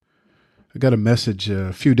I got a message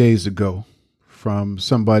a few days ago from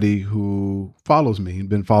somebody who follows me and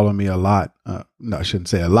been following me a lot. No, I shouldn't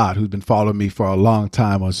say a lot, who's been following me for a long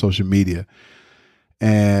time on social media.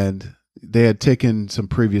 And they had taken some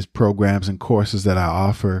previous programs and courses that I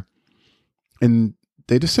offer. And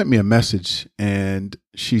they just sent me a message. And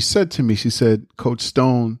she said to me, she said, "Coach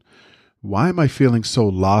Stone, why am I feeling so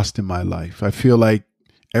lost in my life? I feel like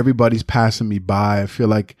everybody's passing me by. I feel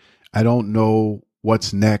like I don't know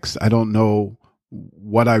what's next. I don't know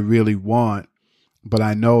what I really want, but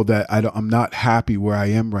I know that I'm not happy where I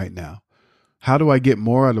am right now. How do I get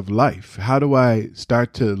more out of life? How do I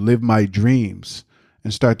start to live my dreams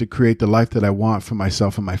and start to create the life that I want for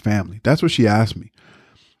myself and my family?" That's what she asked me.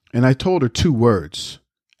 And I told her two words.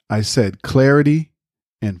 I said clarity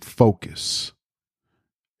and focus.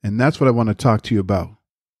 And that's what I want to talk to you about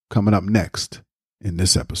coming up next in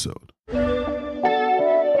this episode.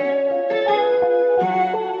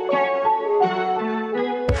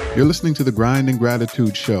 You're listening to the Grind and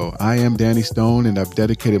Gratitude Show. I am Danny Stone, and I've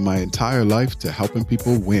dedicated my entire life to helping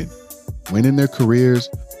people win. Win in their careers,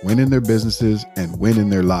 win in their businesses, and win in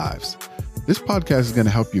their lives. This podcast is going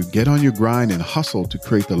to help you get on your grind and hustle to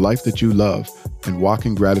create the life that you love and walk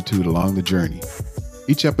in gratitude along the journey.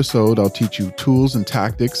 Each episode, I'll teach you tools and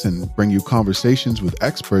tactics and bring you conversations with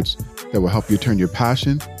experts that will help you turn your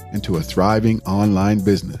passion into a thriving online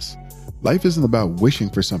business. Life isn't about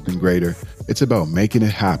wishing for something greater. It's about making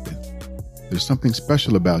it happen. There's something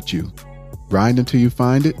special about you. Grind until you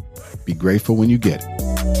find it. Be grateful when you get it.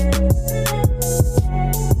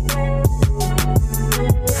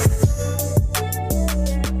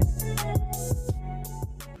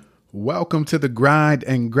 Welcome to the Grind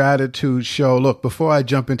and Gratitude Show. Look, before I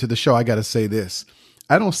jump into the show, I got to say this.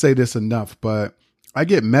 I don't say this enough, but I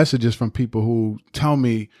get messages from people who tell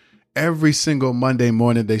me every single Monday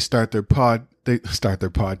morning they start their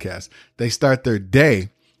podcast. They start their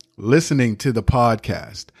day listening to the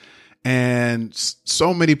podcast. And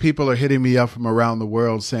so many people are hitting me up from around the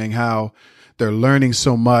world saying how they're learning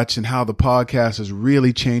so much and how the podcast is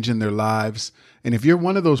really changing their lives. And if you're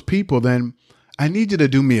one of those people, then I need you to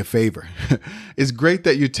do me a favor. It's great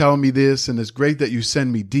that you tell me this, and it's great that you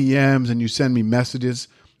send me DMs and you send me messages.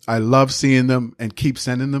 I love seeing them and keep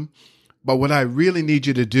sending them. But what I really need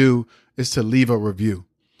you to do is to leave a review.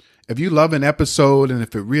 If you love an episode and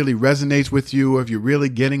if it really resonates with you, or if you're really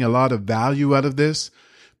getting a lot of value out of this,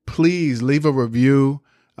 please leave a review.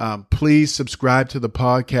 Please subscribe to the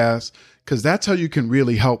podcast, because that's how you can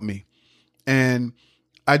really help me. And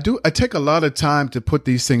I take a lot of time to put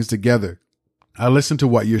these things together. I listen to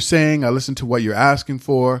what you're saying. I listen to what you're asking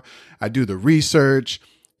for. I do the research.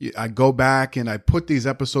 I go back and I put these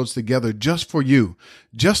episodes together just for you,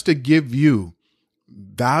 just to give you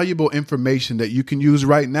valuable information that you can use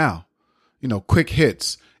right now. You know, quick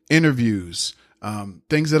hits, interviews,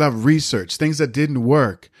 things that I've researched, things that didn't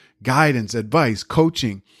work, guidance, advice,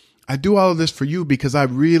 coaching. I do all of this for you because I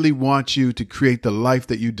really want you to create the life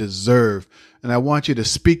that you deserve. And I want you to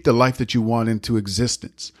speak the life that you want into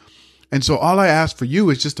existence. And so all I ask for you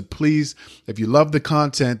is just to please, if you love the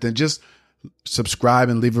content, then just subscribe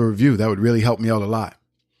and leave a review. That would really help me out a lot.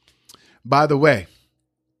 By the way,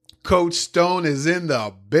 Coach Stone is in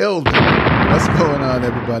the building. What's going on,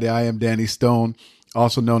 everybody? I am Danny Stone,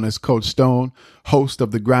 also known as Coach Stone, host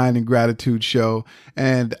of the Grind and Gratitude Show.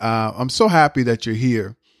 And I'm so happy that you're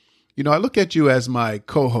here. You know, I look at you as my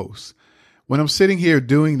co-host. When I'm sitting here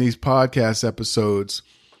doing these podcast episodes,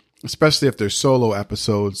 especially if they're solo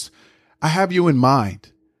episodes, I have you in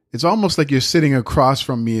mind. It's almost like you're sitting across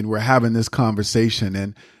from me and we're having this conversation.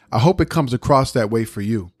 And I hope it comes across that way for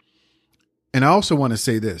you. And I also want to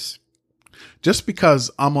say this. Just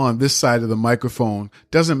because I'm on this side of the microphone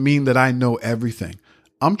doesn't mean that I know everything.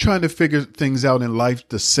 I'm trying to figure things out in life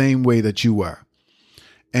the same way that you are.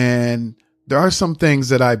 And there are some things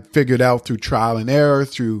that I figured out through trial and error,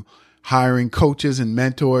 through hiring coaches and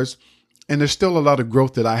mentors. And there's still a lot of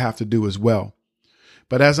growth that I have to do as well.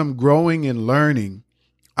 But as I'm growing and learning,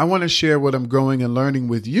 I want to share what I'm growing and learning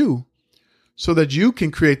with you so that you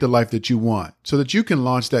can create the life that you want, so that you can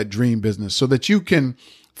launch that dream business, so that you can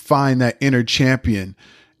find that inner champion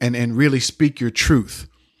and really speak your truth.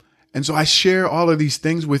 And so I share all of these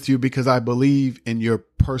things with you because I believe in your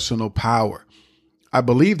personal power. I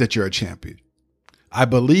believe that you're a champion. I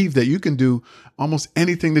believe that you can do almost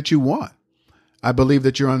anything that you want. I believe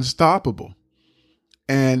that you're unstoppable.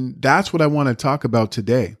 And that's what I want to talk about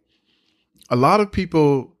today. A lot of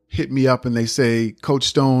people hit me up and they say, "Coach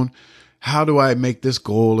Stone, how do I make this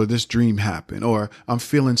goal or this dream happen?" Or "I'm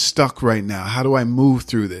feeling stuck right now. How do I move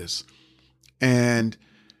through this?" And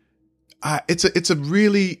it's a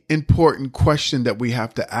really important question that we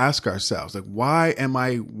have to ask ourselves. Like, why am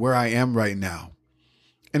I where I am right now?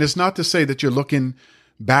 And it's not to say that you're looking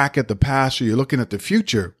back at the past or you're looking at the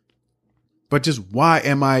future, but just why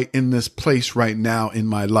am I in this place right now in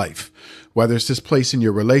my life? Whether it's this place in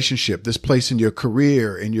your relationship, this place in your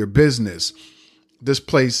career, in your business, this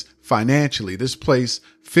place financially, this place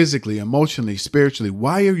physically, emotionally, spiritually.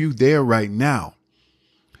 Why are you there right now?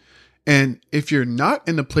 And if you're not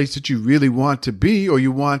in the place that you really want to be, or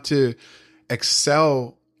you want to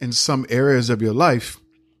excel in some areas of your life,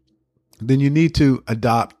 then you need to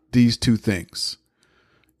adopt these two things.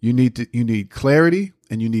 You need clarity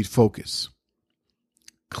and you need focus.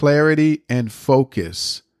 Clarity and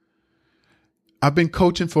focus. I've been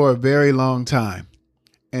coaching for a very long time.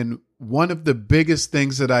 And one of the biggest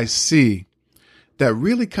things that I see that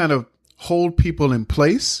really kind of hold people in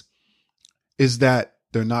place is that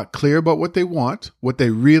they're not clear about what they want, what they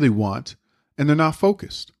really want, and they're not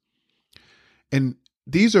focused. And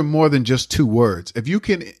these are more than just two words. If you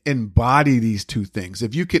can embody these two things,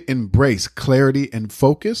 if you can embrace clarity and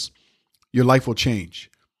focus, your life will change.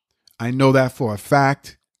 I know that for a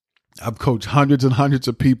fact. I've coached hundreds and hundreds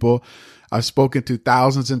of people. I've spoken to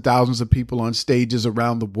thousands and thousands of people on stages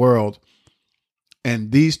around the world.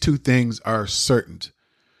 And these two things are certain.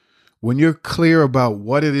 When you're clear about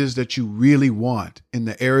what it is that you really want in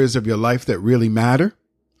the areas of your life that really matter,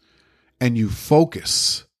 and you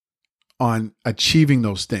focus on achieving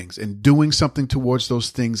those things and doing something towards those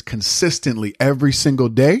things consistently every single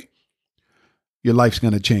day, your life's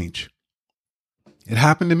going to change. It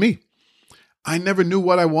happened to me. I never knew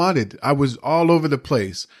what I wanted. I was all over the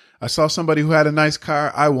place. I saw somebody who had a nice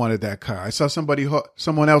car. I wanted that car. I saw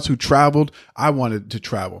someone else who traveled. I wanted to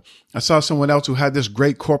travel. I saw someone else who had this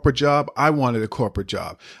great corporate job. I wanted a corporate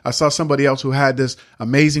job. I saw somebody else who had this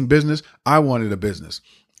amazing business. I wanted a business.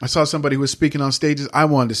 I saw somebody who was speaking on stages. I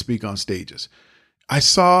wanted to speak on stages. I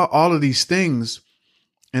saw all of these things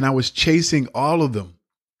and I was chasing all of them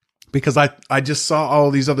because I just saw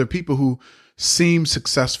all these other people who seemed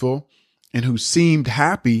successful and who seemed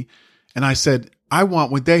happy. And I said, I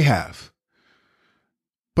want what they have.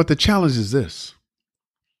 But the challenge is this.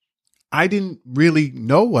 I didn't really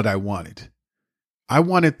know what I wanted. I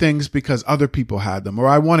wanted things because other people had them, or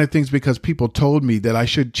I wanted things because people told me that I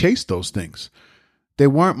should chase those things. They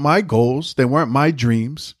weren't my goals. They weren't my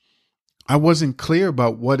dreams. I wasn't clear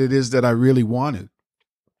about what it is that I really wanted.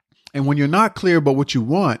 And when you're not clear about what you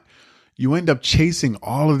want, you end up chasing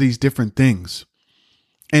all of these different things.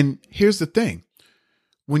 And here's the thing.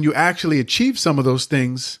 When you actually achieve some of those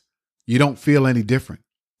things, you don't feel any different.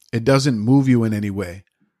 It doesn't move you in any way.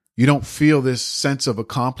 You don't feel this sense of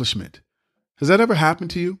accomplishment. Has that ever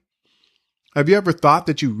happened to you? Have you ever thought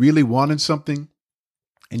that you really wanted something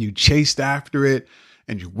and you chased after it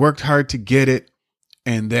and you worked hard to get it,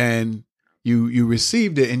 and then you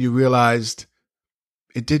received it and you realized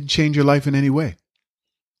it didn't change your life in any way?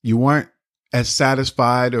 You weren't as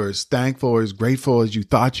satisfied or as thankful or as grateful as you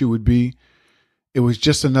thought you would be. It was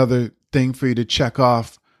just another thing for you to check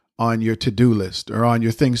off on your to-do list or on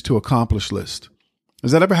your things to accomplish list.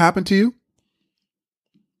 Has that ever happened to you?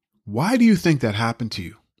 Why do you think that happened to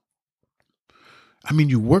you? I mean,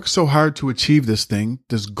 you worked so hard to achieve this thing,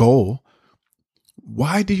 this goal.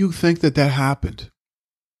 Why do you think that happened?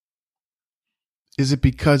 Is it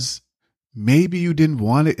because maybe you didn't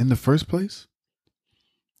want it in the first place?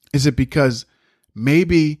 Is it because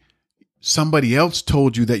maybe somebody else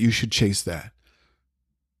told you that you should chase that?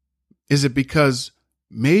 Is it because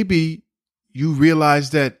maybe you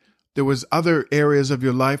realized that there was other areas of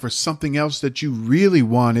your life or something else that you really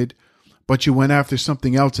wanted, but you went after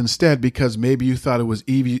something else instead because maybe you thought it was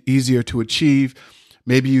easier to achieve?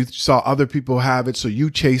 Maybe you saw other people have it, so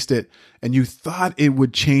you chased it, and you thought it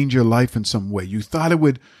would change your life in some way. You thought it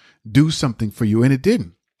would do something for you, and it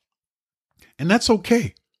didn't. And that's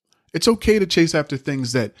okay. It's okay to chase after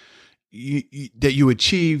things that you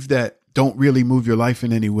achieve that don't really move your life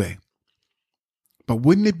in any way. But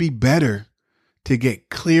wouldn't it be better to get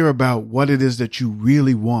clear about what it is that you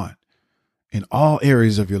really want in all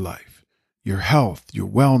areas of your life? Your health, your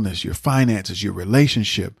wellness, your finances, your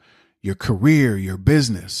relationship, your career, your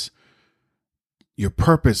business, your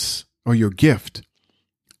purpose, or your gift,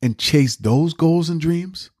 and chase those goals and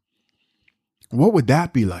dreams? What would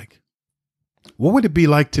that be like? What would it be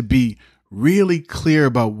like to be really clear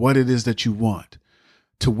about what it is that you want?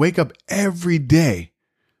 To wake up every day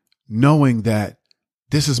knowing that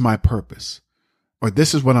this is my purpose, or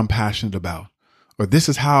this is what I'm passionate about, or this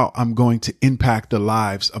is how I'm going to impact the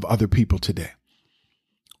lives of other people today.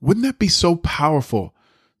 Wouldn't that be so powerful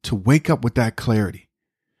to wake up with that clarity?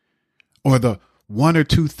 Or the one or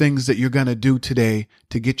two things that you're going to do today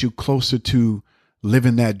to get you closer to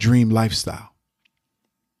living that dream lifestyle.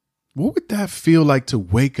 What would that feel like to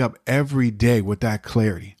wake up every day with that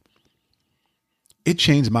clarity? It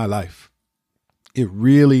changed my life. It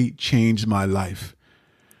really changed my life.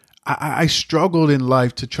 I struggled in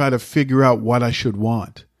life to try to figure out what I should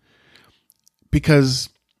want because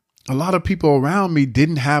a lot of people around me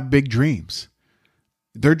didn't have big dreams.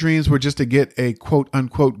 Their dreams were just to get a quote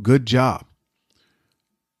unquote good job,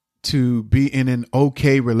 to be in an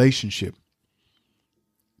okay relationship,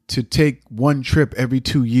 to take one trip every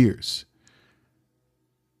 2 years,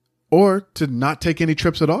 or to not take any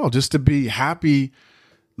trips at all, just to be happy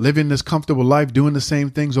living this comfortable life, doing the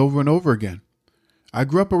same things over and over again. I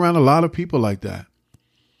grew up around a lot of people like that.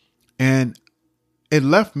 And it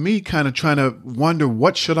left me kind of trying to wonder,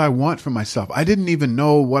 what should I want for myself? I didn't even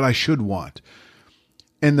know what I should want.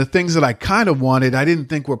 And the things that I kind of wanted, I didn't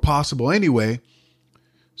think were possible anyway.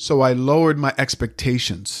 So I lowered my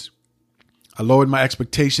expectations. I lowered my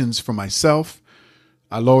expectations for myself.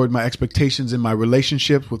 I lowered my expectations in my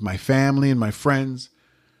relationships with my family and my friends.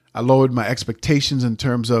 I lowered my expectations in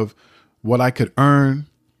terms of what I could earn.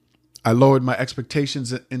 I lowered my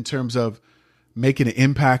expectations in terms of making an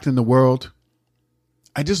impact in the world.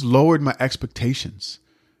 I just lowered my expectations.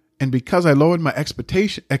 And because I lowered my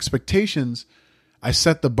expectations, I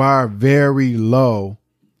set the bar very low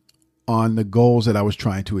on the goals that I was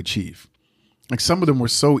trying to achieve. Like some of them were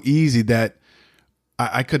so easy that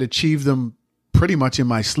I could achieve them pretty much in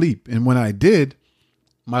my sleep. And when I did,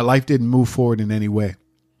 my life didn't move forward in any way.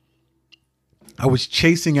 I was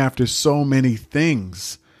chasing after so many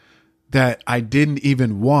things that I didn't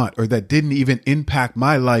even want, or that didn't even impact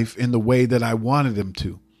my life in the way that I wanted them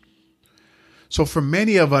to. So for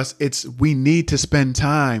many of us, we need to spend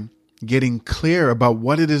time getting clear about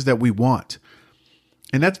what it is that we want.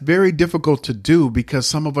 And that's very difficult to do because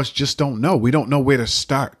some of us just don't know. We don't know where to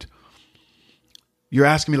start. You're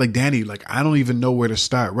asking me like, Danny, like, I don't even know where to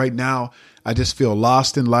start. Right now, I just feel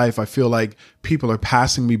lost in life. I feel like people are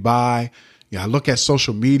passing me by. I look at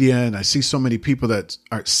social media and I see so many people that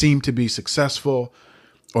seem to be successful,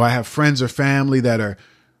 or I have friends or family that are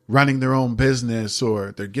running their own business,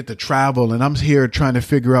 or they get to travel, and I'm here trying to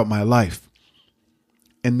figure out my life.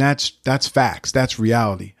 And that's facts. That's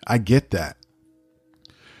reality. I get that.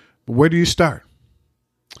 But where do you start?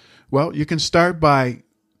 Well, you can start by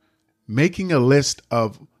making a list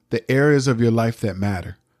of the areas of your life that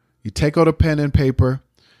matter. You take out a pen and paper,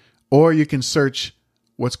 or you can search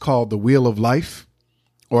what's called the Wheel of Life.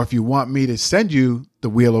 Or if you want me to send you the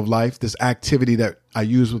Wheel of Life, this activity that I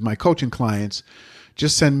use with my coaching clients,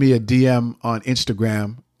 just send me a DM on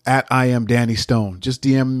Instagram at I am Danny Stone. Just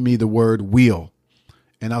DM me the word wheel,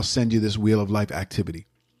 and I'll send you this Wheel of Life activity.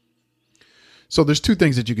 So there's two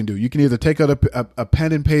things that you can do. You can either take out a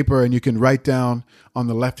pen and paper, and you can write down on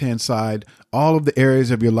the left-hand side all of the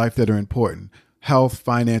areas of your life that are important: health,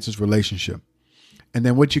 finances, relationship. And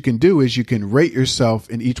then what you can do is you can rate yourself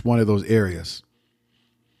in each one of those areas.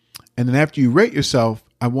 And then after you rate yourself,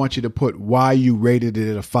 I want you to put why you rated it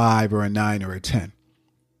at a 5 or a 9 or a 10.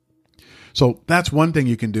 So that's one thing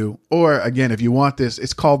you can do. Or again, if you want this,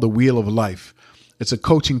 it's called the Wheel of Life. It's a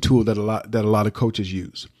coaching tool that a lot of coaches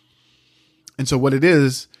use. And so what it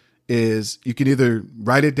is you can either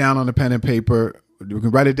write it down on a pen and paper, you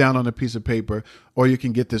can write it down on a piece of paper, or you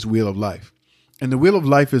can get this Wheel of Life. And the Wheel of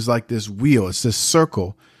Life is like this wheel. It's this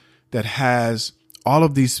circle that has all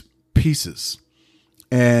of these pieces.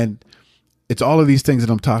 And it's all of these things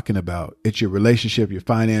that I'm talking about. It's your relationship, your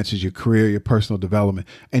finances, your career, your personal development.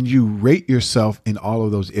 And you rate yourself in all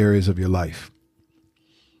of those areas of your life.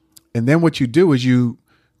 And then what you do is you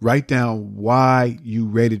write down why you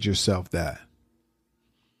rated yourself that.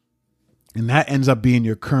 And that ends up being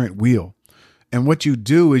your current wheel. And what you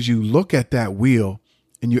do is you look at that wheel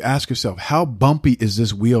and you ask yourself, how bumpy is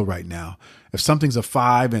this wheel right now? If something's a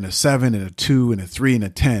 5 and a 7 and a 2 and a 3 and a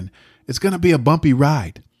 10, it's going to be a bumpy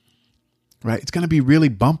ride, right? It's going to be really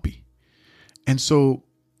bumpy. And so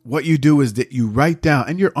what you do is that you write down,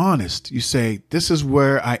 and you're honest. You say, this is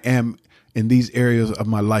where I am in these areas of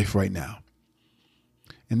my life right now.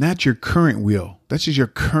 And that's your current wheel. That's just your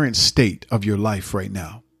current state of your life right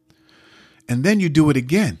now. And then you do it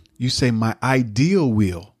again. You say, my ideal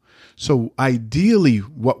wheel. So ideally,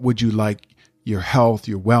 what would you like your health,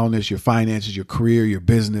 your wellness, your finances, your career, your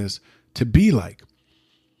business to be like?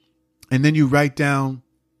 And then you write down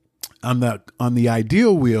on the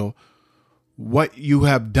ideal wheel what you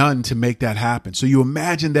have done to make that happen. So you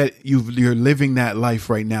imagine that you're living that life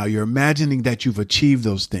right now. You're imagining that you've achieved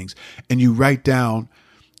those things, and you write down,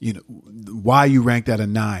 why you ranked at a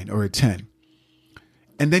 9 or a 10.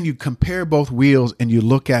 And then you compare both wheels and you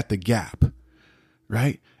look at the gap,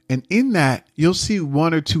 right? And in that, you'll see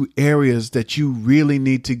one or two areas that you really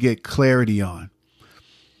need to get clarity on.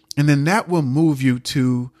 And then that will move you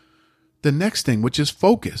to the next thing, which is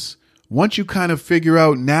focus. Once you kind of figure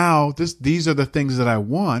out now, these are the things that I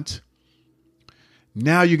want,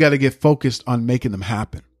 now you got to get focused on making them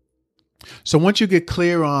happen. So once you get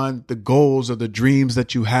clear on the goals or the dreams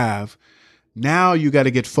that you have, now you got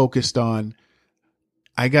to get focused on,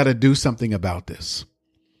 I got to do something about this.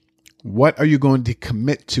 What are you going to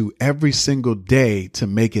commit to every single day to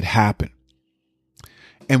make it happen?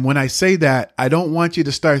 And when I say that, I don't want you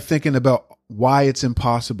to start thinking about why it's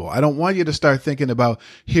impossible. I don't want you to start thinking about,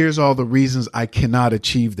 here's all the reasons I cannot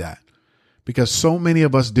achieve that. Because so many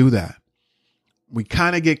of us do that. We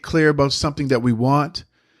kind of get clear about something that we want,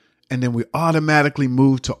 and then we automatically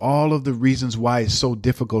move to all of the reasons why it's so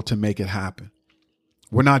difficult to make it happen.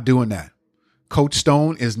 We're not doing that. Coach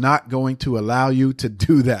Stone is not going to allow you to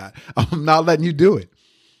do that. I'm not letting you do it.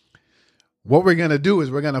 What we're going to do is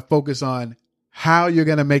we're going to focus on how you're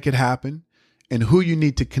going to make it happen and who you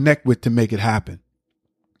need to connect with to make it happen.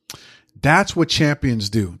 That's what champions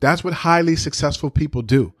do. That's what highly successful people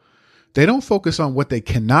do. They don't focus on what they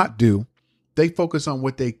cannot do. They focus on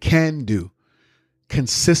what they can do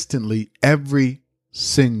consistently every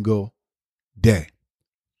single day.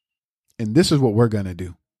 And this is what we're going to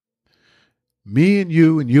do. Me and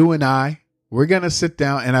you and I, we're going to sit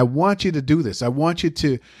down, and I want you to do this. I want you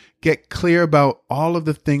to get clear about all of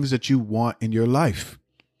the things that you want in your life.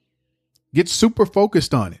 Get super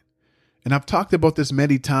focused on it. And I've talked about this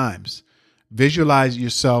many times. Visualize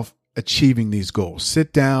yourself achieving these goals.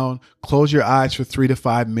 Sit down, close your eyes for 3 to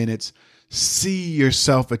 5 minutes. See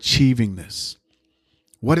yourself achieving this.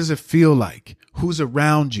 What does it feel like? Who's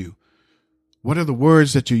around you? What are the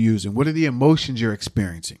words that you're using? What are the emotions you're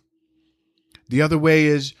experiencing? The other way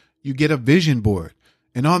is you get a vision board.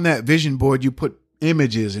 And on that vision board, you put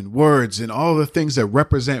images and words and all the things that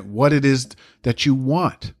represent what it is that you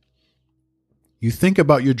want. You think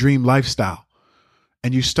about your dream lifestyle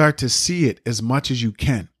and you start to see it as much as you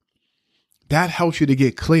can. That helps you to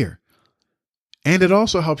get clear. And it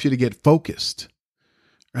also helps you to get focused,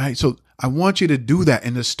 right? So I want you to do that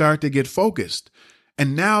and to start to get focused.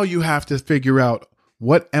 And now you have to figure out,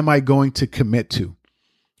 what am I going to commit to?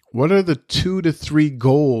 What are the 2 to 3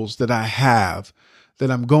 goals that I have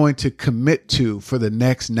that I'm going to commit to for the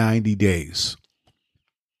next 90 days?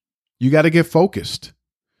 You got to get focused.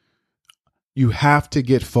 You have to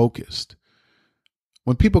get focused.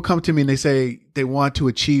 When people come to me and they say they want to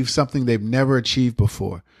achieve something they've never achieved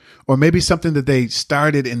before, or maybe something that they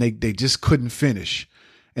started and they just couldn't finish,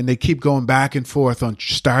 and they keep going back and forth on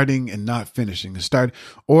starting and not finishing,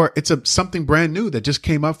 or it's something brand new that just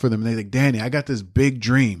came up for them. And they think, Danny, I got this big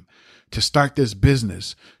dream to start this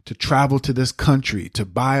business, to travel to this country, to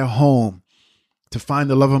buy a home, to find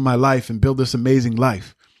the love of my life and build this amazing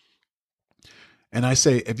life. And I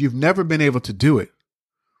say, if you've never been able to do it,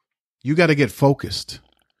 you got to get focused.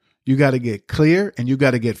 You got to get clear and you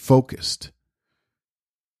got to get focused.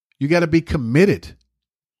 You got to be committed.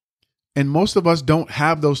 And most of us don't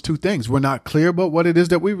have those two things. We're not clear about what it is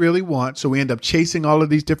that we really want. So we end up chasing all of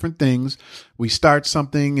these different things. We start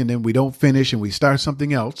something and then we don't finish, and we start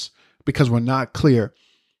something else because we're not clear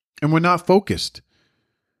and we're not focused.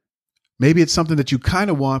 Maybe it's something that you kind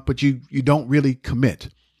of want, but you don't really commit.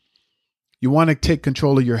 You want to take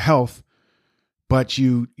control of your health, but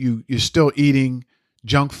you're still eating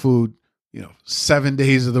junk food, 7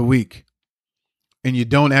 days of the week. And you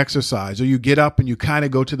don't exercise, or you get up and you kind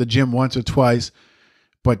of go to the gym once or twice,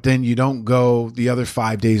 but then you don't go the other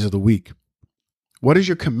 5 days of the week. What is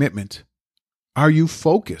your commitment? Are you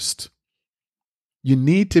focused? You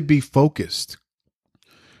need to be focused.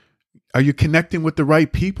 Are you connecting with the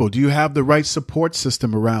right people? Do you have the right support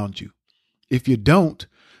system around you? If you don't,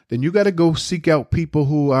 then you got to go seek out people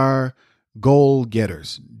who are goal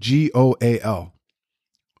getters, GOAL.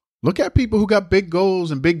 Look at people who got big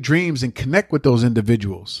goals and big dreams and connect with those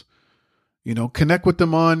individuals. Connect with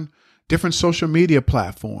them on different social media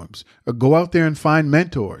platforms, or go out there and find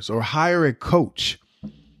mentors or hire a coach.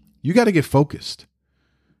 You got to get focused.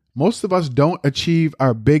 Most of us don't achieve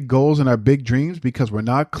our big goals and our big dreams because we're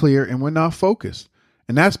not clear and we're not focused.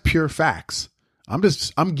 And that's pure facts.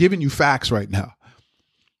 I'm giving you facts right now.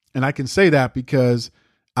 And I can say that because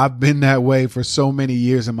I've been that way for so many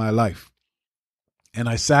years in my life. And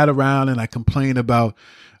I sat around and I complained about,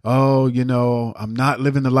 I'm not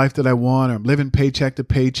living the life that I want, or I'm living paycheck to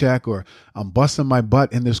paycheck, or I'm busting my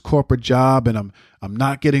butt in this corporate job and I'm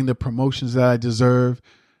not getting the promotions that I deserve.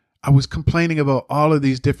 I was complaining about all of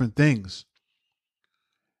these different things.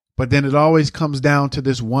 But then it always comes down to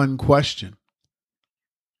this one question.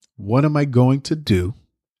 What am I going to do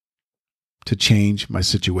to change my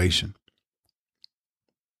situation?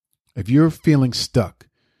 If you're feeling stuck,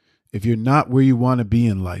 if you're not where you want to be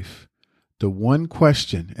in life, the one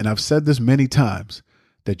question, and I've said this many times,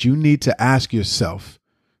 that you need to ask yourself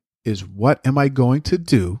is, what am I going to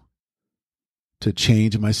do to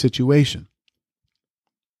change my situation?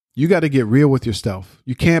 You got to get real with yourself.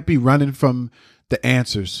 You can't be running from the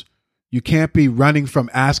answers. You can't be running from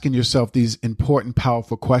asking yourself these important,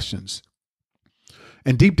 powerful questions.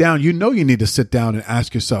 And deep down, you know you need to sit down and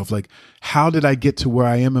ask yourself, like, how did I get to where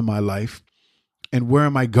I am in my life? And where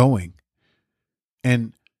am I going?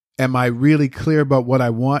 And am I really clear about what I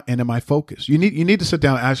want? And am I focused? You need to sit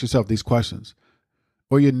down and ask yourself these questions,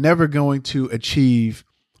 or you're never going to achieve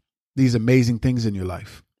these amazing things in your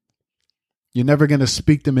life. You're never going to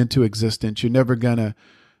speak them into existence. You're never going to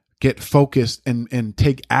get focused and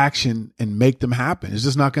take action and make them happen. It's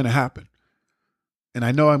just not going to happen. And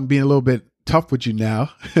I know I'm being a little bit tough with you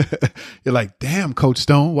now. You're like, damn, Coach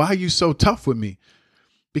Stone, why are you so tough with me?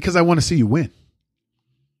 Because I want to see you win.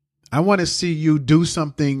 I want to see you do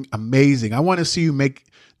something amazing. I want to see you make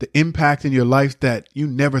the impact in your life that you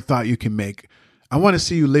never thought you can make. I want to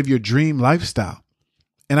see you live your dream lifestyle.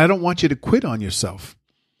 And I don't want you to quit on yourself,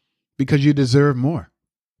 because you deserve more.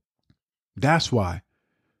 That's why.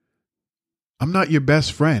 I'm not your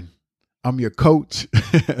best friend. I'm your coach.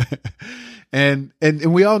 And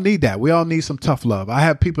we all need that. We all need some tough love. I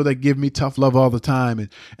have people that give me tough love all the time,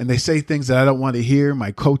 and they say things that I don't want to hear.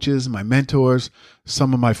 My coaches, my mentors,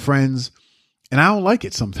 some of my friends, and I don't like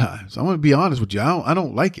it sometimes. I want to be honest with you. I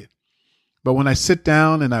don't like it. But when I sit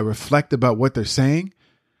down and I reflect about what they're saying,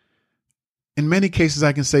 in many cases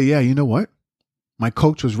I can say, yeah, you know what? My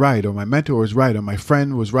coach was right, or my mentor was right, or my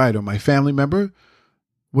friend was right, or my family member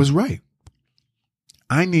was right.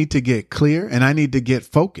 I need to get clear and I need to get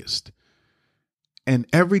focused. And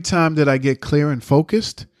every time that I get clear and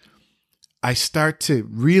focused, I start to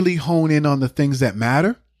really hone in on the things that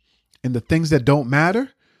matter, and the things that don't matter,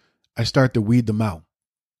 I start to weed them out.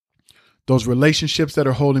 Those relationships that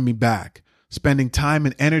are holding me back, spending time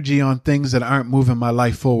and energy on things that aren't moving my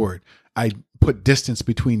life forward, I put distance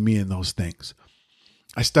between me and those things.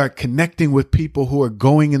 I start connecting with people who are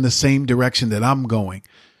going in the same direction that I'm going.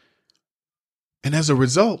 And as a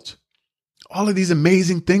result, all of these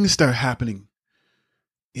amazing things start happening.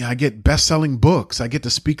 I get best-selling books. I get to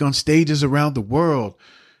speak on stages around the world.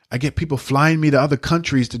 I get people flying me to other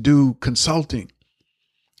countries to do consulting.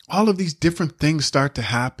 All of these different things start to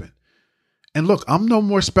happen. And look, I'm no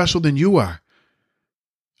more special than you are.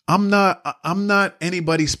 I'm not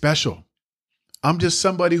anybody special. I'm just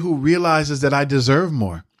somebody who realizes that I deserve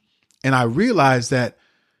more. And I realize that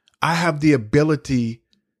I have the ability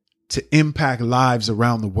to impact lives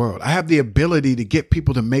around the world. I have the ability to get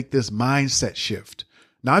people to make this mindset shift.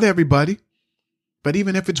 Not everybody, but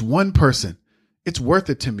even if it's one person, it's worth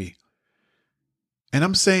it to me. And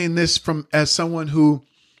I'm saying this as someone who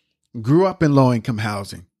grew up in low-income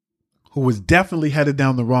housing, who was definitely headed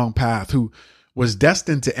down the wrong path, who was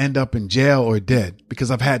destined to end up in jail or dead,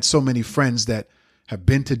 because I've had so many friends that have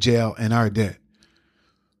been to jail and are dead,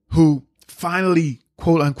 who finally,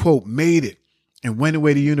 quote unquote, made it and went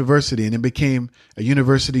away to university and then became a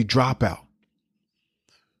university dropout,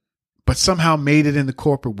 but somehow made it in the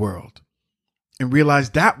corporate world and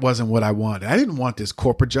realized that wasn't what I wanted. I didn't want this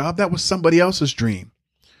corporate job. That was somebody else's dream.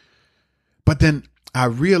 But then I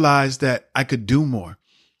realized that I could do more.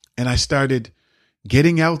 And I started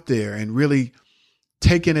getting out there and really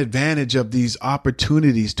taking advantage of these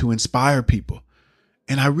opportunities to inspire people.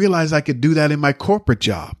 And I realized I could do that in my corporate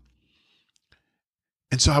job.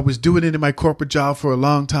 And so I was doing it in my corporate job for a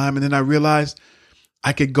long time. And then I realized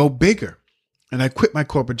I could go bigger. And I quit my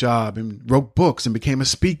corporate job and wrote books and became a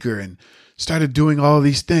speaker and started doing all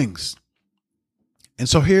these things. And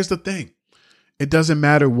so here's the thing. It doesn't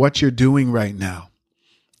matter what you're doing right now.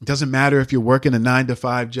 It doesn't matter if you're working a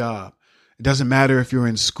 9-to-5 job. It doesn't matter if you're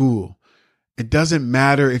in school. It doesn't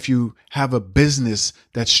matter if you have a business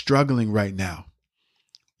that's struggling right now.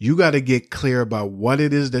 You got to get clear about what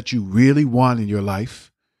it is that you really want in your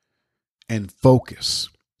life and focus.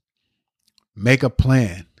 Make a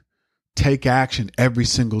plan. Take action every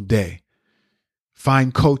single day.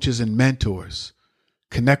 Find coaches and mentors.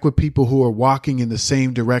 Connect with people who are walking in the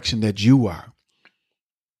same direction that you are.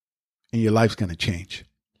 And your life's going to change.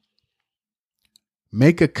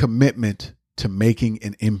 Make a commitment to making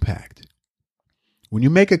an impact. When you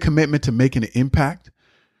make a commitment to making an impact,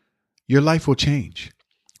 your life will change.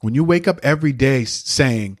 When you wake up every day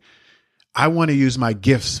saying, I want to use my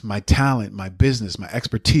gifts, my talent, my business, my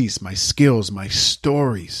expertise, my skills, my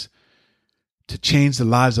stories to change the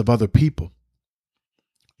lives of other people.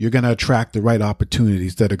 You're going to attract the right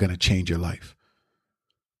opportunities that are going to change your life.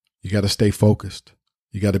 You got to stay focused.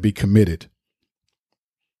 You got to be committed.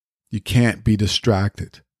 You can't be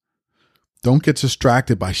distracted. Don't get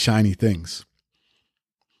distracted by shiny things.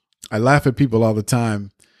 I laugh at people all the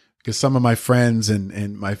time because some of my friends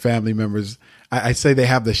and my family members, I say they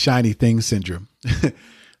have the shiny thing syndrome.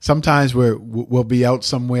 Sometimes we'll be out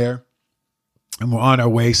somewhere and we're on our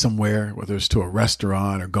way somewhere, whether it's to a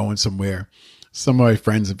restaurant or going somewhere. Some of my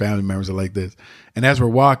friends and family members are like this. And as we're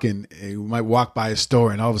walking, we might walk by a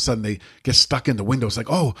store and all of a sudden they get stuck in the window. It's like,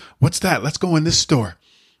 oh, what's that? Let's go in this store.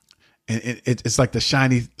 And it's like the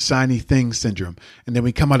shiny thing syndrome. And then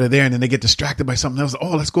we come out of there and then they get distracted by something else.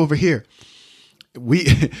 Oh, let's go over here.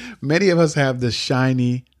 Many of us have the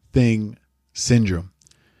shiny thing syndrome.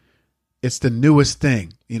 It's the newest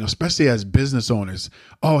thing, especially as business owners.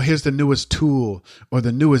 Oh, here's the newest tool or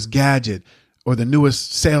the newest gadget or the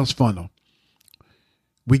newest sales funnel.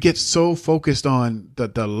 We get so focused on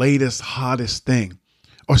the latest, hottest thing.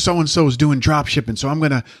 Or so-and-so is doing drop shipping, so I'm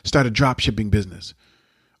going to start a drop shipping business.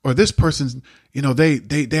 Or this person's,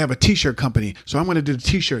 they have a t-shirt company, so I'm going to do the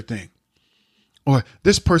t-shirt thing. Or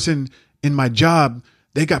this person in my job,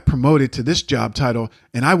 they got promoted to this job title,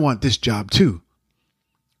 and I want this job too.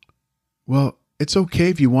 Well, it's okay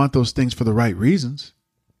if you want those things for the right reasons.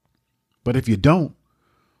 But if you don't,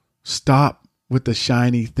 stop with the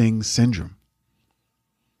shiny thing syndrome.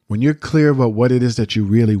 When you're clear about what it is that you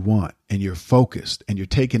really want and you're focused and you're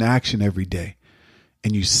taking action every day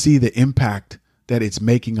and you see the impact that it's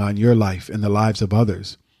making on your life and the lives of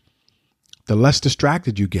others, the less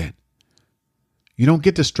distracted you get. You don't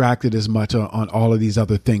get distracted as much on all of these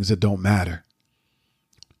other things that don't matter.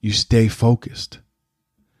 You stay focused.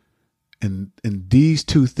 And these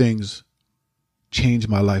two things changed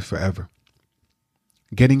my life forever.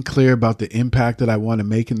 Getting clear about the impact that I want to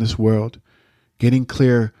make in this world, getting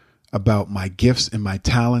clear about my gifts and my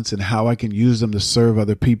talents and how I can use them to serve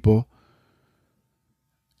other people,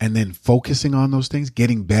 and then focusing on those things,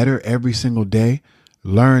 getting better every single day,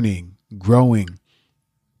 learning, growing,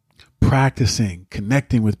 practicing,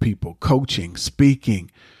 connecting with people, coaching, speaking,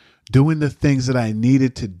 doing the things that I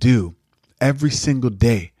needed to do every single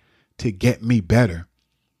day to get me better,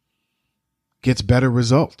 gets better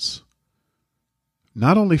results.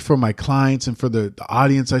 Not only for my clients and for the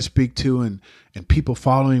audience I speak to and people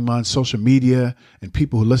following me on social media and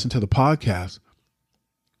people who listen to the podcast,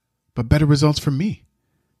 but better results for me.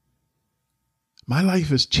 My life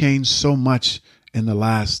has changed so much in the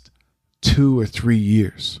last 2 or 3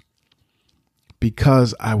 years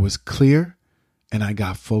because I was clear and I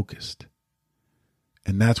got focused.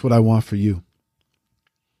 And that's what I want for you.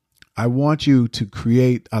 I want you to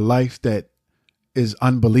create a life that is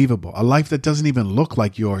unbelievable, a life that doesn't even look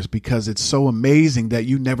like yours because it's so amazing that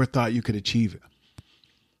you never thought you could achieve it.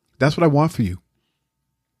 That's what I want for you.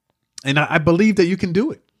 And I believe that you can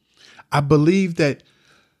do it. I believe that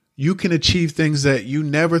you can achieve things that you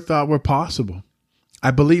never thought were possible.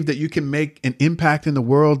 I believe that you can make an impact in the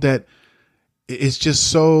world that is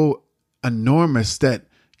just so enormous that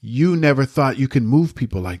you never thought you could move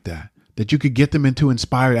people like that you could get them into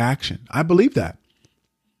inspired action. I believe that.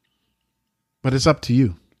 But it's up to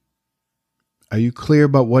you. Are you clear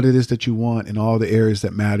about what it is that you want in all the areas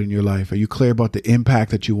that matter in your life? Are you clear about the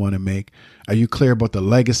impact that you want to make? Are you clear about the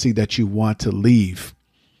legacy that you want to leave?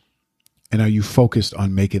 And are you focused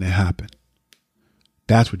on making it happen?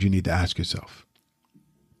 That's what you need to ask yourself.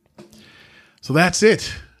 So that's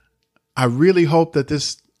it. I really hope that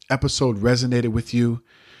this episode resonated with you.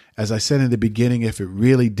 As I said in the beginning, if it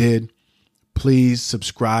really did, please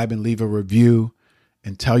subscribe and leave a review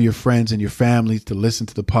and tell your friends and your family to listen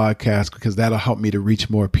to the podcast because that'll help me to reach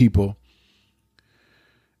more people.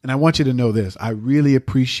 And I want you to know this. I really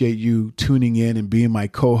appreciate you tuning in and being my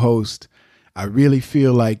co-host. I really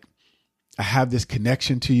feel like I have this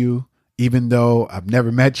connection to you, even though I've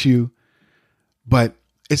never met you. But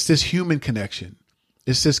it's this human connection.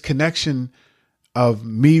 It's this connection of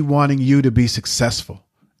me wanting you to be successful,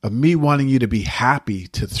 of me wanting you to be happy,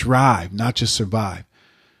 to thrive, not just survive.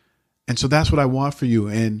 And so that's what I want for you.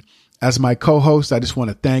 And as my co-host, I just want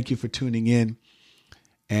to thank you for tuning in.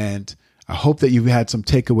 And I hope that you've had some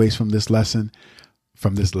takeaways from this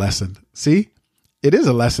lesson. See, it is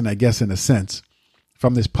a lesson, I guess, in a sense,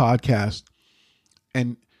 from this podcast.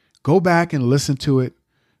 And go back and listen to it.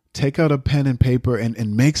 Take out a pen and paper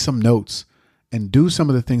and make some notes and do some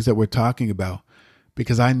of the things that we're talking about.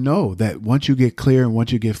 Because I know that once you get clear and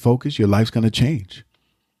once you get focused, your life's going to change.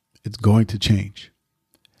 It's going to change.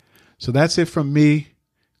 So that's it from me,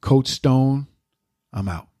 Coach Stone. I'm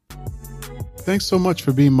out. Thanks so much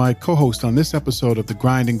for being my co-host on this episode of the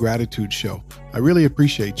Grind and Gratitude Show. I really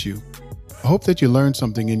appreciate you. I hope that you learned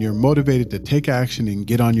something and you're motivated to take action and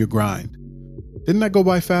get on your grind. Didn't that go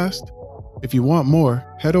by fast? If you want more,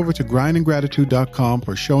 head over to grindandgratitude.com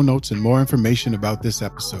for show notes and more information about this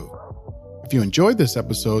episode. If you enjoyed this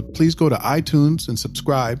episode, please go to iTunes and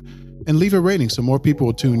subscribe and leave a rating so more people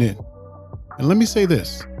will tune in. And let me say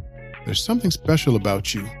this, there's something special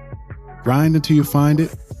about you. Grind until you find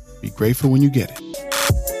it. Be grateful when you get it.